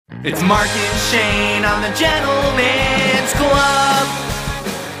It's Mark and Shane on the Gentleman's Club.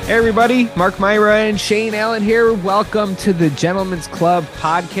 Hey everybody, Mark Myra and Shane Allen here. Welcome to the Gentleman's Club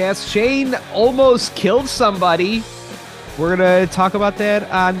podcast. Shane almost killed somebody. We're going to talk about that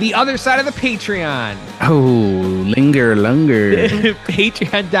on the other side of the Patreon. Oh, linger.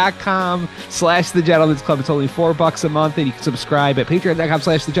 Patreon.com/The Gentleman's Club. It's only $4 a month, and you can subscribe at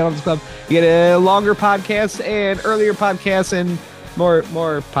Patreon.com/The Gentleman's Club. You get a longer podcast and earlier podcasts and more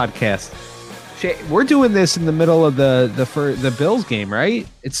podcasts. We're doing this in the middle of the Bills game, right?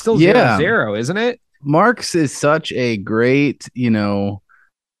 It's still 0-0, isn't it? Marks is such a great,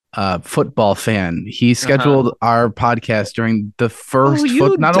 football fan. He scheduled our podcast during the first,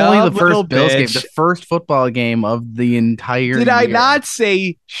 not only the first Bills game, the first football game of the entire year. Did I not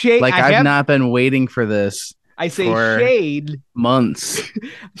say Shane? I've not been waiting for this. I say Shane months.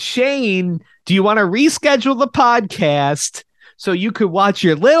 Shane, do you want to reschedule the podcast so you could watch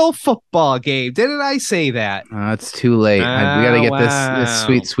your little football game? Didn't I say that? It's too late. We got to get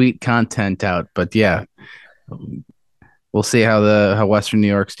this sweet content out. But yeah, we'll see how Western New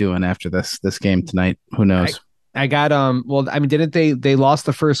York's doing after this game tonight. Who knows? I got didn't they lost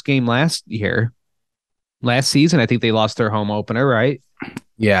the first game last season? I think they lost their home opener, right?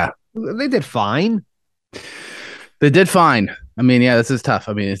 Yeah, they did fine. They did fine. I mean, yeah, this is tough.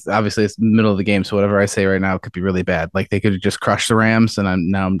 I mean, it's the middle of the game, so whatever I say right now could be really bad. Like they could have just crushed the Rams, and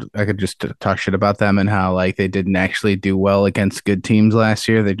I could just talk shit about them and how like they didn't actually do well against good teams last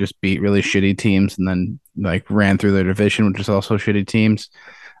year. They just beat really shitty teams and then like ran through their division, which is also shitty teams.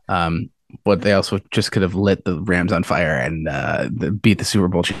 But they also just could have lit the Rams on fire and beat the Super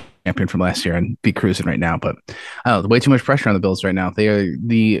Bowl champion from last year and be cruising right now. But I don't know, way too much pressure on the Bills right now. They are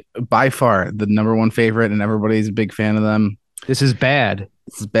by far the number one favorite, and everybody's a big fan of them. This is bad.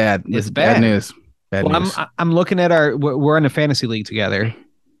 This is bad. It's bad news. Bad news. I'm looking at we're in a fantasy league together,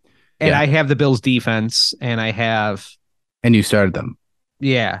 and I have the Bills defense, and and you started them.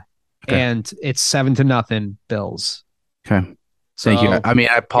 Yeah. Okay. And it's 7-0 Bills. Okay. Thank you. I mean,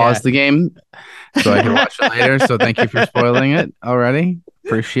 I paused the game so I can watch it later. So thank you for spoiling it already.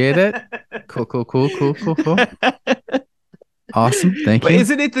 Appreciate it. Cool. Awesome. Thank you. But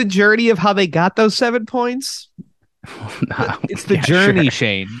isn't it the journey of how they got those 7 points? No. It's the journey, sure.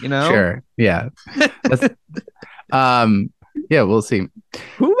 Shane, Sure. Yeah. We'll see.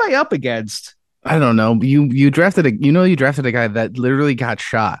 Who am I up against? I don't know. You drafted a guy that literally got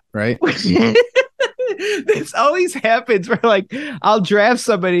shot, right? This always happens where like I'll draft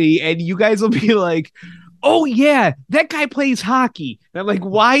somebody and you guys will be like, oh yeah, that guy plays hockey. And I'm like,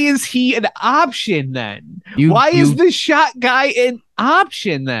 why is he an option then? Why is the shot guy an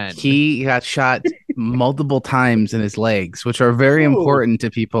option then? He got shot multiple times in his legs, which are very important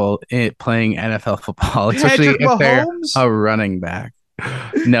to people playing NFL football, especially if they're a running back.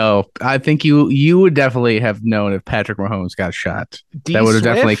 No, I think you would definitely have known if Patrick Mahomes got shot. That would have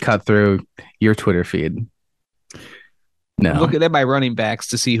definitely cut through your Twitter feed. No, looking at my running backs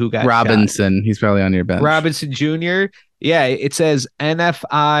to see who got Robinson. Shot. He's probably on your bench. Robinson Jr. Yeah, it says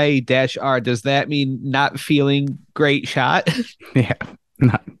NFI-R. Does that mean not feeling great shot? Yeah,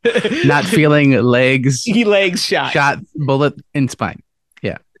 not feeling legs. Legs shot. Shot bullet in spine.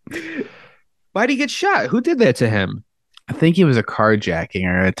 Yeah. Why'd he get shot? Who did that to him? I think he was a carjacking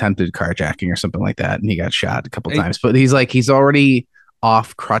or attempted carjacking or something like that, and he got shot a couple times. But he's already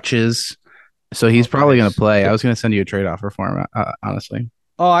off crutches, so he's probably going to play. I was going to send you a trade offer for him, honestly.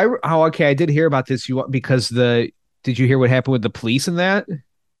 Okay. I did hear about this. Did you hear what happened with the police in that?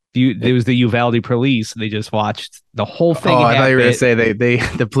 It was the Uvalde police, and they just watched the whole thing. I thought you were going to say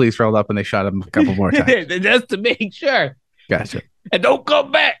the police rolled up and they shot him a couple more times just to make sure. Gotcha. And don't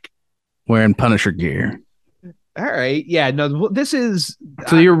come back wearing Punisher gear. All right. Yeah. No, this is.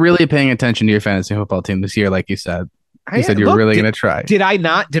 So you're really paying attention to your fantasy football team this year, like you said. You said you're really going to try. Did I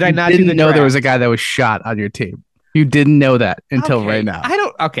not? Did I not? Didn't know there was a guy that was shot on your team. You didn't know that until right now. I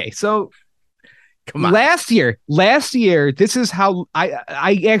don't. Okay. So come on. Last year, this is how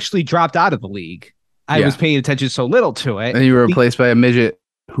I actually dropped out of the league. I was paying attention so little to it. And you were replaced by a midget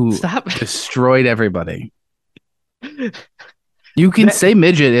who destroyed everybody. You can say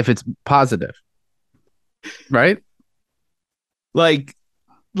midget if it's positive. Right? Like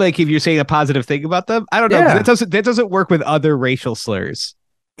if you're saying a positive thing about them, I don't know. Yeah. That doesn't work with other racial slurs.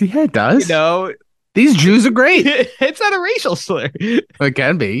 Yeah, it does. These Jews are great. It's not a racial slur. It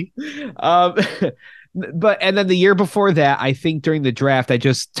can be. But and then the year before that, I think during the draft, I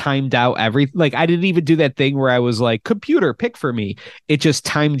just timed out everything. Like I didn't even do that thing where I was like, computer pick for me. It just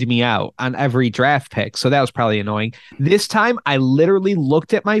timed me out on every draft pick. So that was probably annoying. This time I literally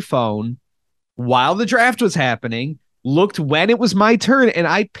looked at my phone while the draft was happening, looked when it was my turn, and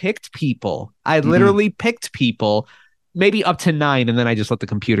I picked people. I literally picked people, maybe up to 9, and then I just let the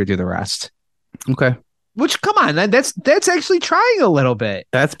computer do the rest. Okay. Which, come on, that's actually trying a little bit.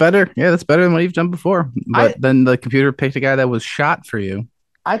 That's better. Yeah, that's better than what you've done before. But then the computer picked a guy that was shot for you.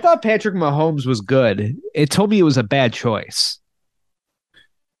 I thought Patrick Mahomes was good. It told me it was a bad choice.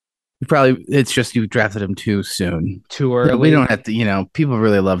 It's just you drafted him too soon. Too early. We don't have to, people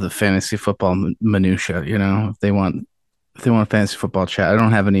really love the fantasy football minutia, if they want fantasy football chat. I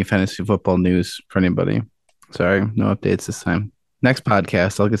don't have any fantasy football news for anybody. Sorry, no updates this time. Next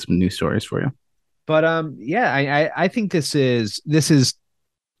podcast, I'll get some news stories for you. But I think this is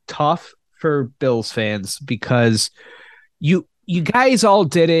tough for Bills fans because you guys all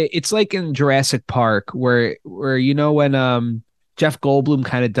did it. It's like in Jurassic Park where when Jeff Goldblum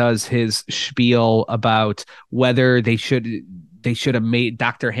kind of does his spiel about whether they should have made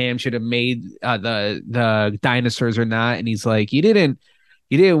Dr. Ham should have made the dinosaurs or not, and he's like, you didn't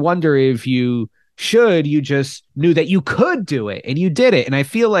wonder if you should, you just knew that you could do it and you did it. And I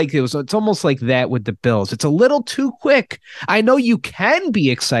feel like it's almost like that with the Bills. It's a little too quick. I know you can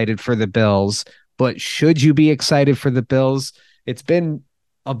be excited for the Bills, but should you be excited for the Bills? It's been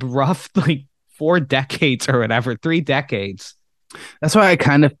a rough 4 decades or whatever, 3 decades. That's why I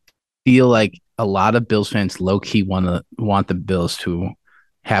kind of feel like a lot of Bills fans low-key want the Bills to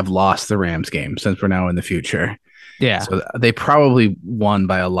have lost the Rams game since we're now in the future. Yeah. So they probably won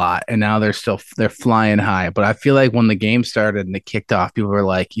by a lot, and now they're flying high. But I feel like when the game started and it kicked off, people were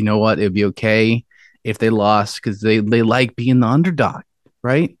like, you know what? It'd be okay if they lost because they like being the underdog,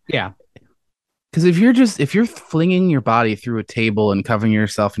 right? Yeah. Because if you're flinging your body through a table and covering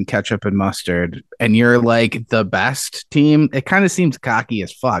yourself in ketchup and mustard, and you're like the best team, it kind of seems cocky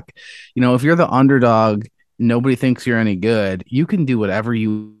as fuck. If you're the underdog, nobody thinks you're any good. You can do whatever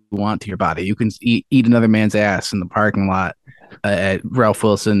you want to your body. You can eat another man's ass in the parking lot at Ralph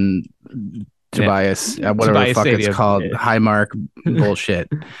Wilson, Tobias, whatever Tobias the fuck Stadium. It's called, Highmark bullshit.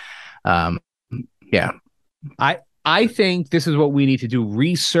 Yeah. I think this is what we need to do.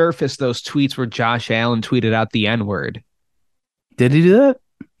 Resurface those tweets where Josh Allen tweeted out the N-word. Did he do that?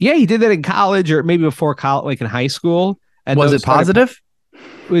 Yeah, he did that in college or maybe before college, like in high school. And was it positive?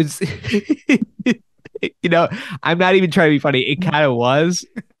 Was I'm not even trying to be funny. It kind of was.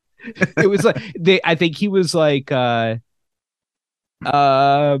 It was like I think he was like oh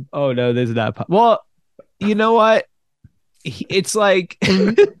no, this is not well, you know what? It's like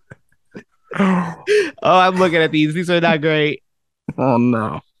oh, I'm looking at these are not great. Oh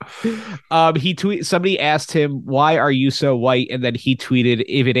no. Somebody asked him, why are you so white? And then he tweeted,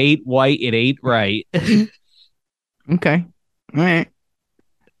 if it ain't white, it ain't right. Okay. All right.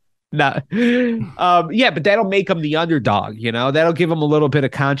 No. Yeah, but that'll make him the underdog, that'll give him a little bit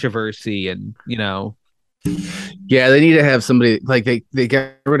of controversy and, Yeah, they need to have somebody like they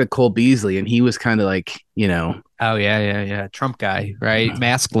got rid of Cole Beasley and he was kind of like, oh yeah. Trump guy, right?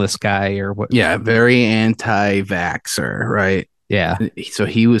 Maskless guy or what? Yeah, very anti-vaxxer, right? Yeah. So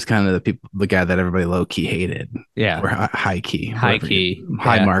he was kind of the guy that everybody low key hated. Yeah. Or high key.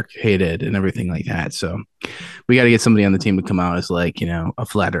 High mark hated and everything like that. So we got to get somebody on the team to come out as like, a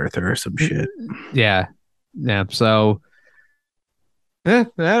flat earther or some shit. Yeah. Yeah. So I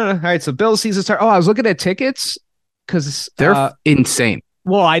don't know. All right. So Bills season start. Oh, I was looking at tickets because they're insane.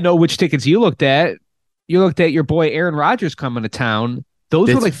 Well, I know which tickets you looked at. You looked at your boy Aaron Rodgers coming to town.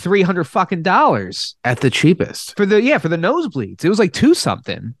 Those were like $300 fucking at the cheapest for the nosebleeds. It was like 2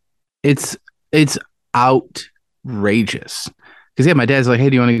 something. It's outrageous. Because my dad's like, hey,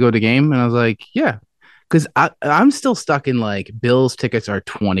 do you want to go to the game? And I was like, yeah. Because I'm still stuck in like Bills tickets are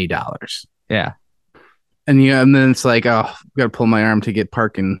 $20. Yeah. And and then it's like, oh, got to pull my arm to get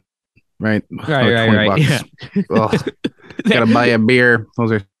parking. Right. Right. Yeah. Oh, gotta buy a beer.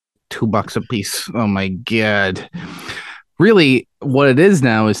 Those are $2 a piece. Oh my God. Really, what it is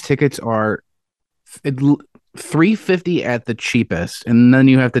now is tickets are $350 at the cheapest, and then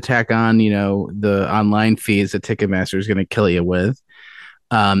you have to tack on, the online fees that Ticketmaster is going to kill you with.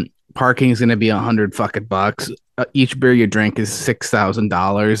 Parking is going to be $100 fucking bucks. Each beer you drink is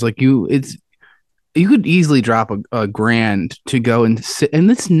 $6,000. Like you could easily drop a grand to go and sit, and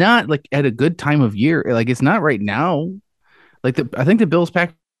it's not like at a good time of year. Like it's not right now. Like I think the Bills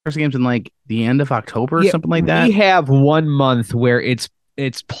Packers games in like the end of October or something like that. We have 1 month where it's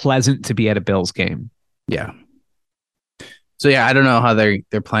pleasant to be at a Bills game. Yeah. So yeah, I don't know how they're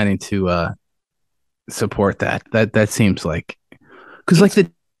planning to support that. That seems like because like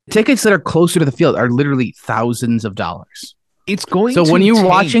the tickets that are closer to the field are literally thousands of dollars. It's going. So when you're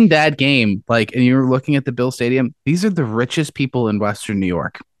watching that game, like, and you're looking at the Bill Stadium, these are the richest people in Western New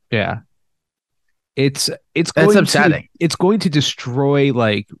York. Yeah. It's That's going upsetting. it's going to destroy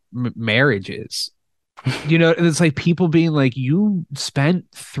like marriages. And it's like people being like, you spent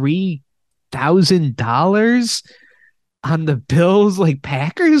 $3,000 on the Bills like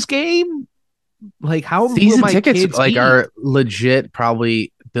Packers game. Like, how will Season my tickets kids like eat? are legit.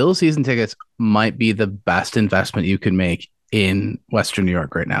 Probably Bill season tickets might be the best investment you can make in Western New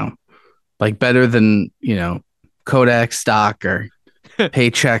York right now. Like better than Kodak stock or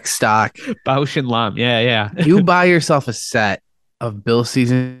paycheck stock. Bausch and Lomb. Yeah, yeah. You buy yourself a set of Bill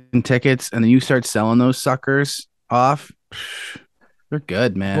season tickets and then you start selling those suckers off. They're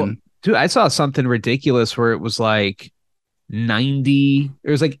good, Well, man. dude, I saw something ridiculous where it was like 90,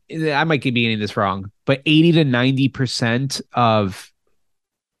 it was like, I might be getting this wrong, but 80 to 90% of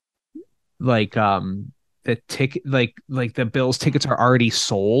like the ticket, like the Bills tickets are already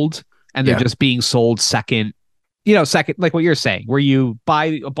sold and they're Yeah. just being sold second, second, like what you're saying, where you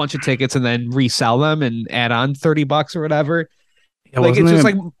buy a bunch of tickets and then resell them and add on $30 or whatever. Yeah, Like wasn't it's just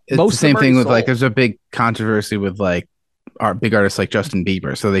there- like it's most the of them same thing already with like sold. there's a big controversy with like our big artists like Justin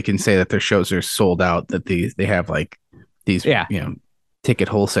Bieber, so they can say that their shows are sold out, that they have like these Yeah. ticket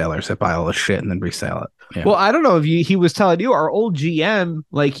wholesalers that buy all the shit and then resell it. Yeah. Well, I don't know if he was telling you, our old GM,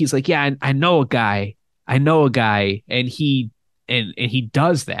 like he's like, yeah, I know a guy, and he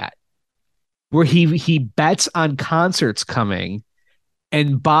does that where he bets on concerts coming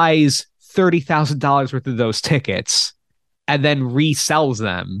and buys $30,000 worth of those tickets and then resells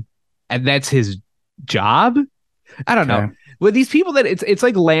them, and that's his job. I don't know. Okay. With these people that it's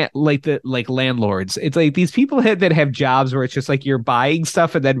like like landlords. It's like these people that have jobs where it's just like you're buying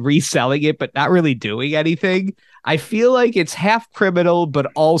stuff and then reselling it, but not really doing anything. I feel like it's half criminal, but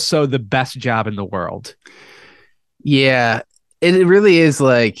also the best job in the world. Yeah, it really is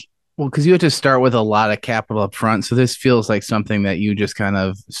like, well, because you have to start with a lot of capital up front. So this feels like something that you just kind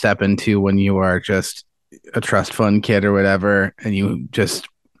of step into when you are just a trust fund kid or whatever, and you're just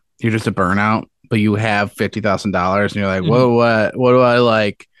a burnout, but you have $50,000 and you're like, whoa, what do I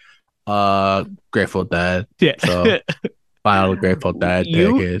like? Grateful Dead. Yeah. So buy all the Grateful Dead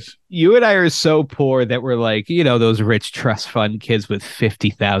tickets. You and I are so poor that we're like, those rich trust fund kids with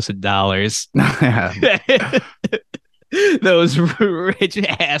 $50,000. Yeah. Those rich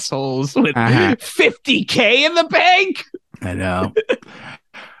assholes with Uh-huh. $50K in the bank. I know.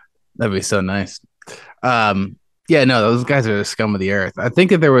 That'd be so nice. Yeah, no, those guys are the scum of the earth. I think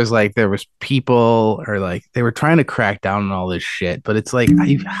that there was people, or like they were trying to crack down on all this shit, but it's like,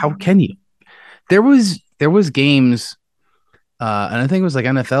 how can you? There was games, and I think it was like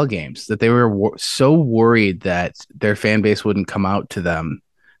NFL games, that they were so worried that their fan base wouldn't come out to them,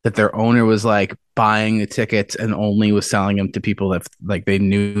 that their owner was like buying the tickets and only was selling them to people that like they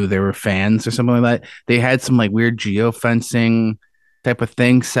knew they were fans or something like that. They had some like weird geofencing type of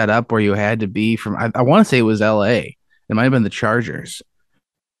thing set up where you had to be from, I want to say it was LA. It might have been the Chargers.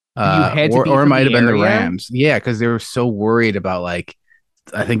 You had to be or it from might the have been the area? Rams. Yeah, because they were so worried about like,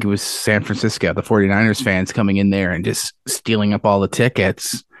 I think it was San Francisco, the 49ers fans coming in there and just stealing up all the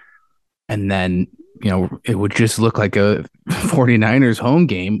tickets. And then, it would just look like a 49ers home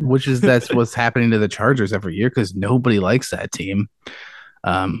game, that's what's happening to the Chargers every year because nobody likes that team.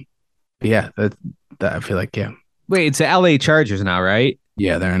 But yeah, that I feel like, yeah. Wait, it's the LA Chargers now, right?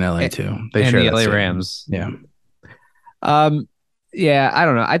 Yeah, they're in LA too. They And share the that LA stadium. Rams. Yeah. Yeah, I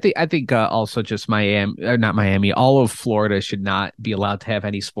don't know. I think also just Miami, or not Miami, all of Florida should not be allowed to have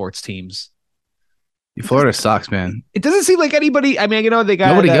any sports teams. Florida sucks, man. It doesn't seem like anybody. I mean, they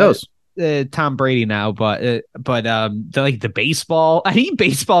got Nobody goes. Tom Brady now, but the baseball. I think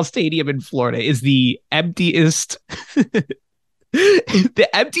baseball stadium in Florida is the emptiest, the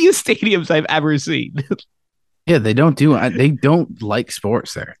emptiest stadiums I've ever seen. Yeah, they don't like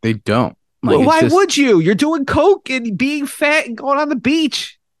sports there. They don't. Like, Well, it's why just- would you? You're doing coke and being fat and going on the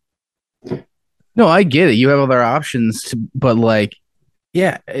beach. No, I get it. You have other options, but like,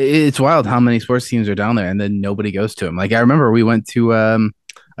 yeah, it's wild how many sports teams are down there and then nobody goes to them. Like, I remember we went to a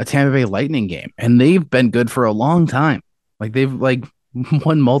Tampa Bay Lightning game and they've been good for a long time. Like, they've like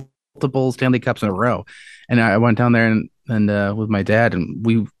won multiple Stanley Cups in a row. And I went down there and with my dad, and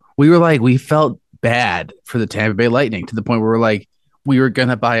we were like, we felt bad for the Tampa Bay Lightning to the point where we're like, we were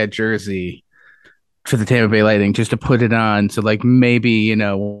gonna buy a jersey for the Tampa Bay Lightning just to put it on. So like maybe,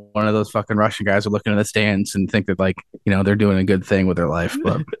 one of those fucking Russian guys are looking at the stands and think that like, they're doing a good thing with their life,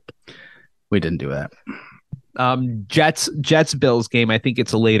 but we didn't do that. Jets Bills game. I think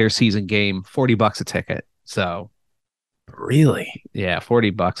it's a later season game. $40 a ticket. So Really? yeah,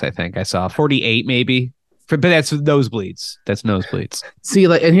 $40. I think I saw 48 maybe. But that's nosebleeds. That's nosebleeds. See,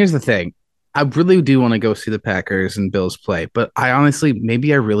 like, and here's the thing. I really do want to go see the Packers and Bills play, but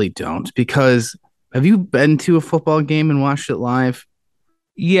maybe I really don't, because Have you been to a football game and watched it live?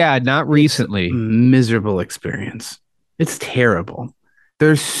 Yeah, not recently. Miserable experience. It's terrible.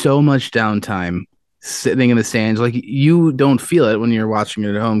 There's so much downtime sitting in the stands. Like you don't feel it when you're watching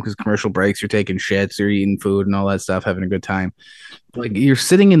it at home because commercial breaks, you're taking shits, you're eating food and all that stuff, having a good time. Like you're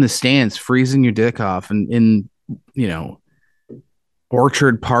sitting in the stands, freezing your dick off, and in you know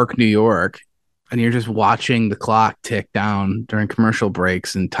Orchard Park, New York, and you're just watching the clock tick down during commercial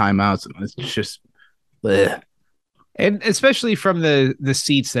breaks and timeouts. It's just, bleh. And especially from the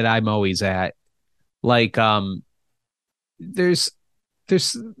seats that I'm always at, like there's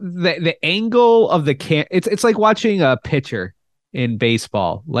the angle of the it's like watching a pitcher in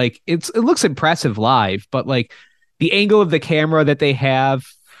baseball. Like it looks impressive live, but like the angle of the camera that they have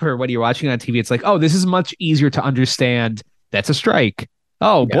for when you're watching on TV, it's like, oh, this is much easier to understand. That's a strike.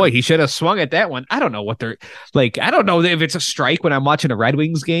 Oh boy, he should have swung at that one. I don't know what they're like. I don't know if it's a strike when I'm watching a Red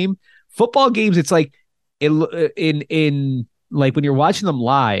Wings game. Football games, it's like in like when you're watching them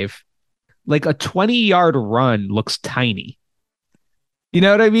live, like a 20-yard run looks tiny. You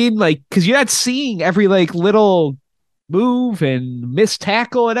know what I mean? Like, because you're not seeing every like little move and missed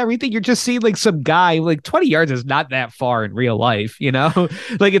tackle and everything. You're just seeing like some guy, like 20 yards is not that far in real life, you know?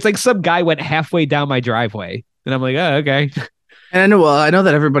 Like it's like some guy went halfway down my driveway. And I'm like, oh, okay. And I know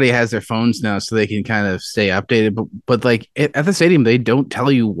that everybody has their phones now, so they can kind of stay updated. But like at the stadium, they don't tell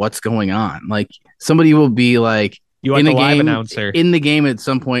you what's going on. Like somebody will be like You want in the a live game, announcer. in the game at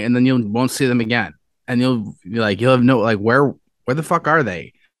some point, and then you won't see them again, and you'll have no like where the fuck are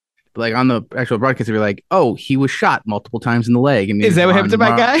they? Like on the actual broadcast, you'll be like, oh, he was shot multiple times in the leg, and Is that what happened to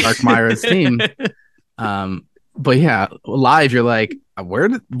my guy? Mark Myra's team. But yeah, live, you're like, where?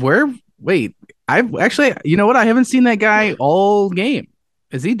 Wait, I've actually, you know what? I haven't seen that guy all game.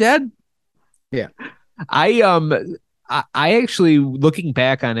 Is he dead? Yeah. I actually, looking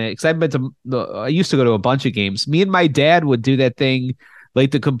back on it, because I've been to, I used to go to a bunch of games. Me and my dad would do that thing, like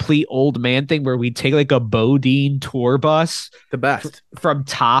the complete old man thing, where we'd take like a Bodine tour bus, the best from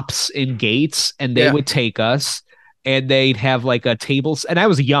Tops in Gates, and they would take us, and they'd have like a table. And I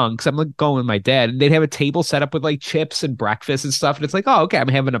was young because I'm like going with my dad, and they'd have a table set up with like chips and breakfast and stuff. And it's like, oh, okay, I'm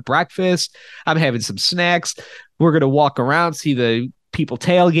having a breakfast. I'm having some snacks. We're going to walk around, see the people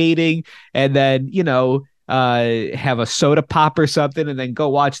tailgating, and then, have a soda pop or something, and then go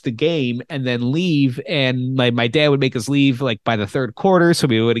watch the game, and then leave. And my dad would make us leave like by the third quarter, so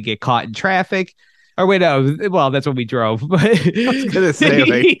we wouldn't get caught in traffic. Or wait, no, well, that's when we drove. But I was gonna say,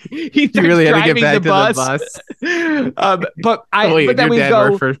 like, he you really had to get back to the bus. But then we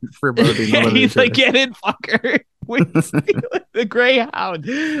go for Bodine. He's like, get in, fucker. The Greyhound.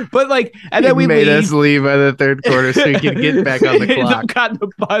 But like, and then we made us leave by the third quarter so we could get back on the clock. Got the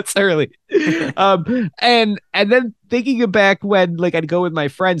bus early. And then thinking of back when like I'd go with my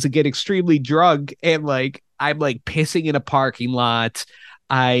friends and get extremely drunk, and like I'm like pissing in a parking lot.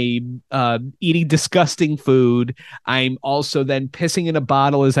 I'm eating disgusting food. I'm also then pissing in a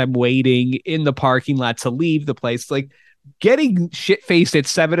bottle as I'm waiting in the parking lot to leave the place. Like getting shit faced at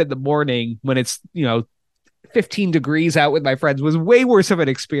 7 a.m. when it's 15 degrees out with my friends was way worse of an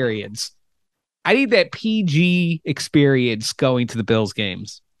experience. I need that PG experience going to the Bills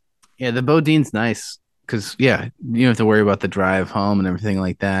games. Yeah, the Bodine's nice because you don't have to worry about the drive home and everything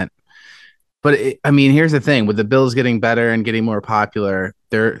like that. But here's the thing: with the Bills getting better and getting more popular,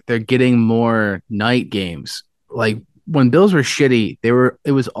 they're getting more night games. Like when Bills were shitty,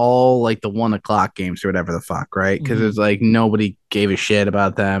 it was all like the 1 o'clock games or whatever the fuck, right? Because it was like nobody gave a shit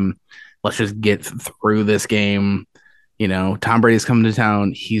about them. Let's just get through this game. Tom Brady's coming to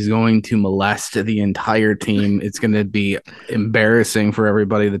town. He's going to molest the entire team. It's going to be embarrassing for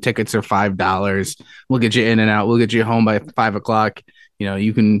everybody. The tickets are $5. We'll get you in and out. We'll get you home by 5 o'clock.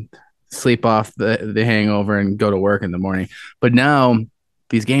 You can sleep off the hangover and go to work in the morning. But now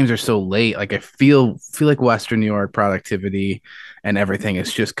these games are so late. Like I feel like Western New York productivity and everything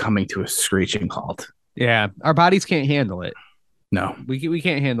is just coming to a screeching halt. Yeah, our bodies can't handle it. No, we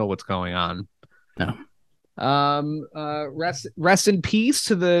can't handle what's going on. No. Rest in peace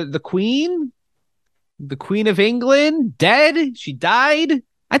to the Queen of England, dead. She died.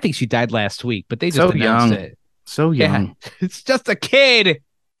 I think she died last week, but they just announced it. So young. Yeah, it's just a kid.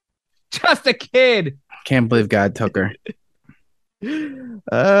 Just a kid. Can't believe God took her. I'm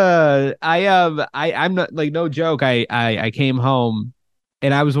not like, no joke. I came home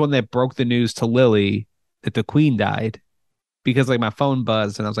and I was one that broke the news to Lily that the Queen died, because like my phone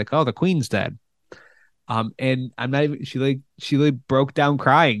buzzed and I was like, oh, the Queen's dead. And I'm not even, she broke down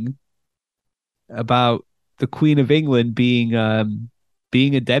crying about the Queen of England being a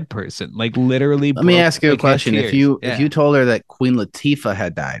dead person, like literally. Let me ask you a question. If you told her that Queen Latifah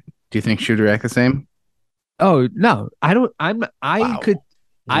had died, Do you think she would react the same? Oh no, I don't. I Wow. could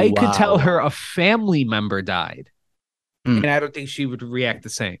tell Wow. her a family member died, Hmm. and I don't think she would react the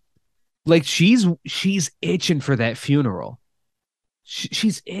same. Like she's itching for that funeral.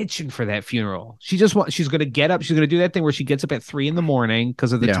 She's itching for that funeral. She's gonna get up. She's gonna do that thing where she gets up at 3 a.m.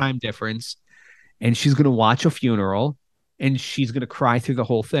 because of the Yeah. time difference, and she's gonna watch a funeral, and she's gonna cry through the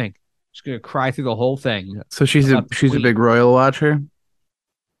whole thing. She's gonna cry through the whole thing So about the she's a queen. big royal watcher.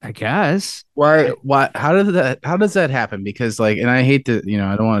 I guess. Why? How does that happen? Because like, and I hate to,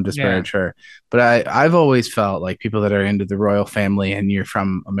 I don't want to Yeah, disparage her, but I've always felt like people that are into the royal family and you're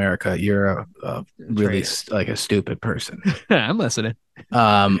from America, you're a really traitor. like a stupid person. I'm listening.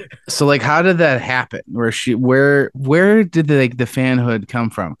 So like, how did that happen? Where did the fanhood come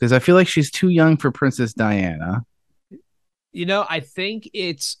from? Because I feel like she's too young for Princess Diana. I think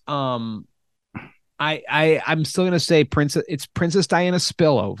it's I'm still gonna say Princess Diana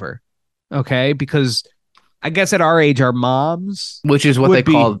spillover. Okay, because I guess at our age, our moms Which is what they would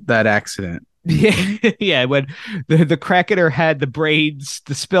be called that accident. yeah, yeah, when the crack in her head, the braids,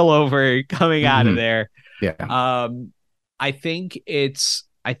 the spillover coming out of Mhm. there. Yeah. Um, I think it's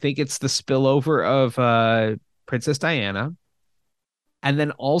the spillover of Princess Diana, and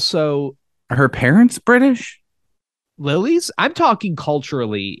then also Are her parents British? Lily's. I'm talking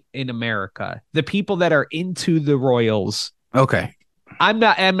culturally in America, the people that are into the royals. Okay. I'm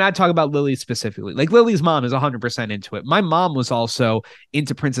not talking about Lily specifically. Like Lily's mom is 100% into it. My mom was also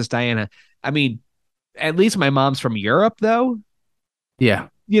into Princess Diana. I mean, at least my mom's from Europe though. Yeah.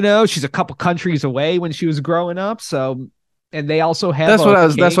 She's a couple countries away when she was growing up, so and they also have That's king why I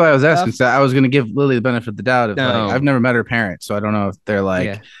and was asking. stuff. So I was gonna give Lily the benefit of the doubt of like I've No. never met her parents, so I don't know if they're like,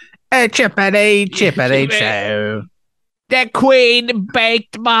 Yeah. hey, chippity, chippity, Chippity. chow. The queen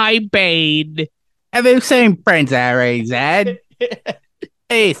baked my bane. Have you seen Prince Harry's head?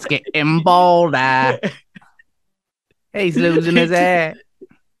 He's getting bolder. He's losing his hair.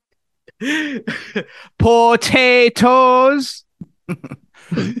 Potatoes.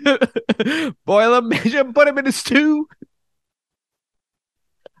 Boil them, measure 'em, put them in a stew.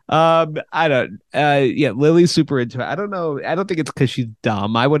 I don't. Yeah, Lily's super into it. I don't know. I don't think it's because she's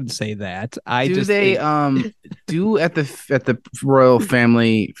dumb. I wouldn't say that. I Do just they think, do at the royal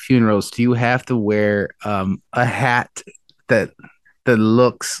family funerals? Do you have to wear a hat that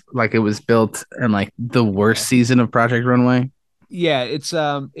looks like it was built in like the worst season of Project Runway? yeah, it's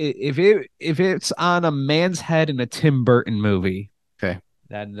if it's on a man's head in a Tim Burton movie, Okay,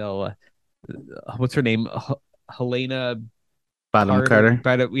 then they'll. What's her name? Helena Bottom Carter.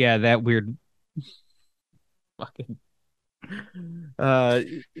 But yeah, that weird fucking. Uh,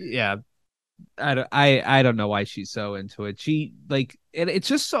 yeah, I don't know why she's so into it. She like, and it's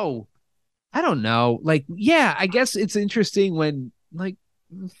just so I don't know. Like, yeah, I guess it's interesting when like,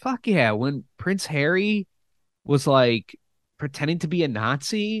 fuck yeah, when Prince Harry was like pretending to be a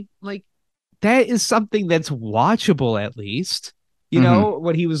Nazi, like that is something that's watchable at least. Mm-hmm.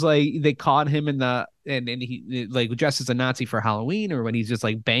 When he was like they caught him in the and he like dressed as a Nazi for Halloween, or when he's just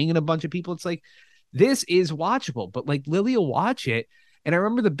like banging a bunch of people. It's like this is watchable, but like Lily will watch it. And I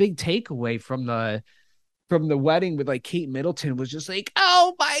remember the big takeaway from the wedding with like Kate Middleton was just like,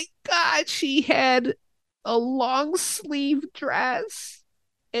 oh my god, she had a long sleeve dress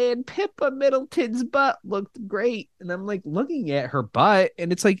and Pippa Middleton's butt looked great. And I'm like looking at her butt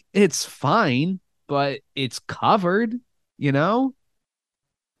and it's like, it's fine, but it's covered, you know?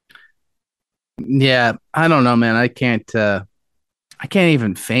 Yeah, I don't know, man. I can't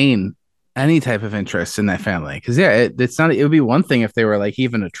even feign any type of interest in that family because yeah, it's not. It would be one thing if they were like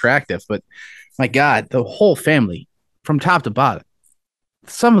even attractive, but my God, the whole family from top to bottom,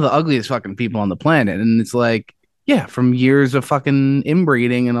 some of the ugliest fucking people on the planet, and it's like yeah, from years of fucking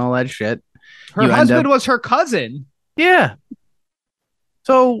inbreeding and all that shit, Her you end up husband was her cousin. yeah.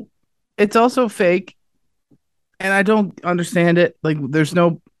 So it's also fake, and I don't understand it. Like there's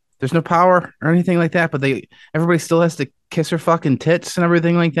no power or anything like that, but everybody still has to kiss her fucking tits and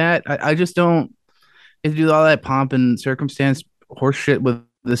everything like that. I just don't have to do all that pomp and circumstance horse shit with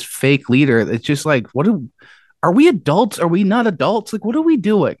this fake leader. It's just like, are we adults? Are we not adults? Like, what are we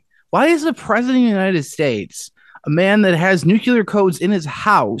doing? Why is the president of the United States a man that has nuclear codes in his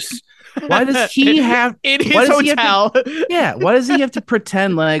house? Why does he have in why his does he have to hotel? yeah, why does he have to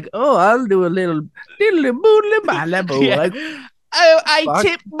pretend like, oh, I'll do a little diddly boodly boo? Yeah. Like, I fuck.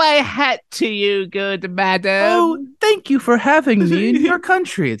 tip my hat to you, good madam. Oh, thank you for having me in your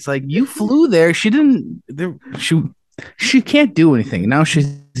country. It's like you flew there. She didn't. She can't do anything. Now she's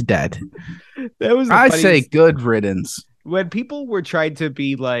dead. That was the I funniest. say good riddance. when people were trying to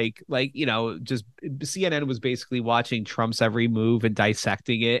be just CNN was basically watching Trump's every move and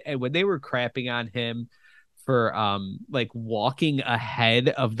dissecting it, and when they were crapping on him for walking ahead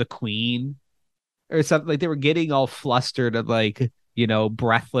of the Queen or something, like they were getting all flustered and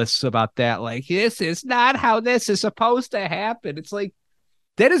breathless about that, like, this is not how this is supposed to happen. It's like,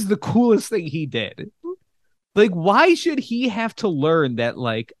 that is the coolest thing he did. Like, why should he have to learn that,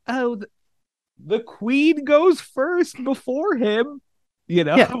 like, the Queen goes first before him?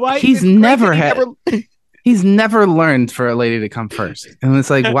 Yeah, Why he's never he's never learned for a lady to come first, and it's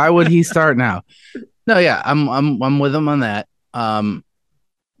like, why would he start now? No, yeah, I'm with him on that.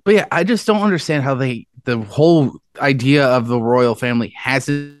 But yeah, I just don't understand how the whole idea of the royal family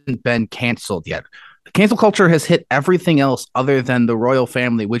hasn't been canceled yet. The cancel culture has hit everything else other than the royal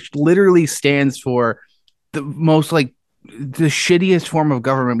family, which literally stands for the most the shittiest form of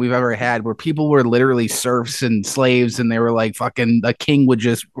government we've ever had, where people were literally serfs and slaves, and they were like, fucking, a king would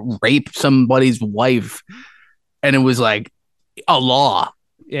just rape somebody's wife, and it was like a law.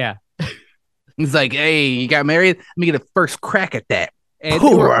 Yeah. It's like, hey, you got married? Let me get a first crack at that. And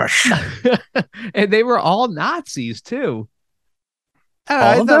they were all Nazis too.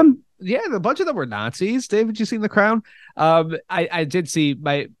 All of them? Yeah, a bunch of them were Nazis. David, you seen The Crown? I did see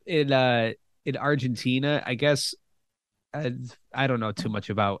in Argentina, I guess. I don't know too much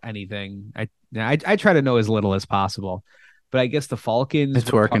about anything. I try to know as little as possible, but I guess the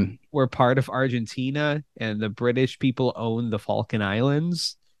Falklands were part of Argentina, and the British people owned the Falkland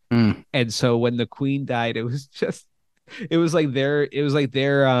Islands. And so when the Queen died, it was like their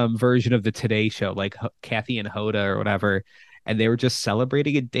version of the Today Show, like Kathy and Hoda or whatever, and they were just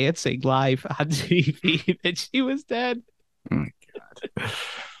celebrating and dancing live on TV that she was dead. Oh my God.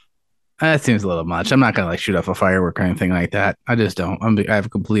 That seems a little much. I'm not gonna shoot off a firework or anything like that. I just don't. I have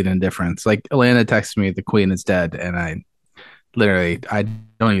complete indifference. Like, Alana texted me, the Queen is dead, and I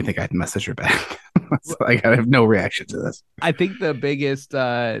don't even think I'd message her back. Like, I have no reaction to this. I think the biggest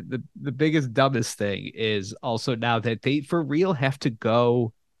dumbest thing is also now that they for real have to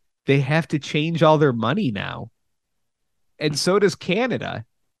go. They have to change all their money now, and so does Canada.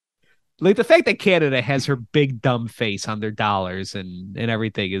 Like, the fact that Canada has her big dumb face on their dollars and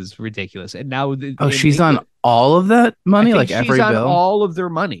everything is ridiculous. And now, she's on all of that money, like every bill, on all of their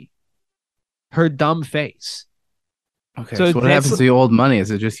money. Her dumb face. Okay, so what happens to the old money? Is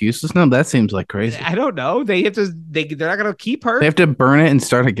it just useless now? That seems like crazy. I don't know. They have to. They're not going to keep her. They have to burn it and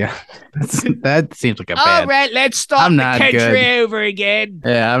start again. That seems like a bad. All right, let's start the country over again.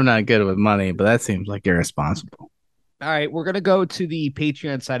 Yeah, I'm not good with money, but that seems like irresponsible. All right, we're going to go to the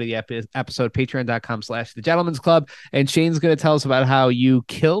Patreon side of the episode, patreon.com/The Gentleman's Club. And Shane's going to tell us about how you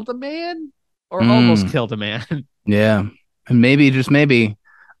killed a man or almost killed a man. Yeah. And maybe, just maybe,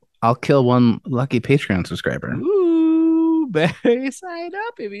 I'll kill one lucky Patreon subscriber. Ooh, better sign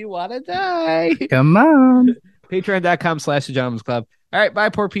up if you want to die. Come on. Patreon.com/The Gentleman's Club. All right, bye,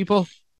 poor people.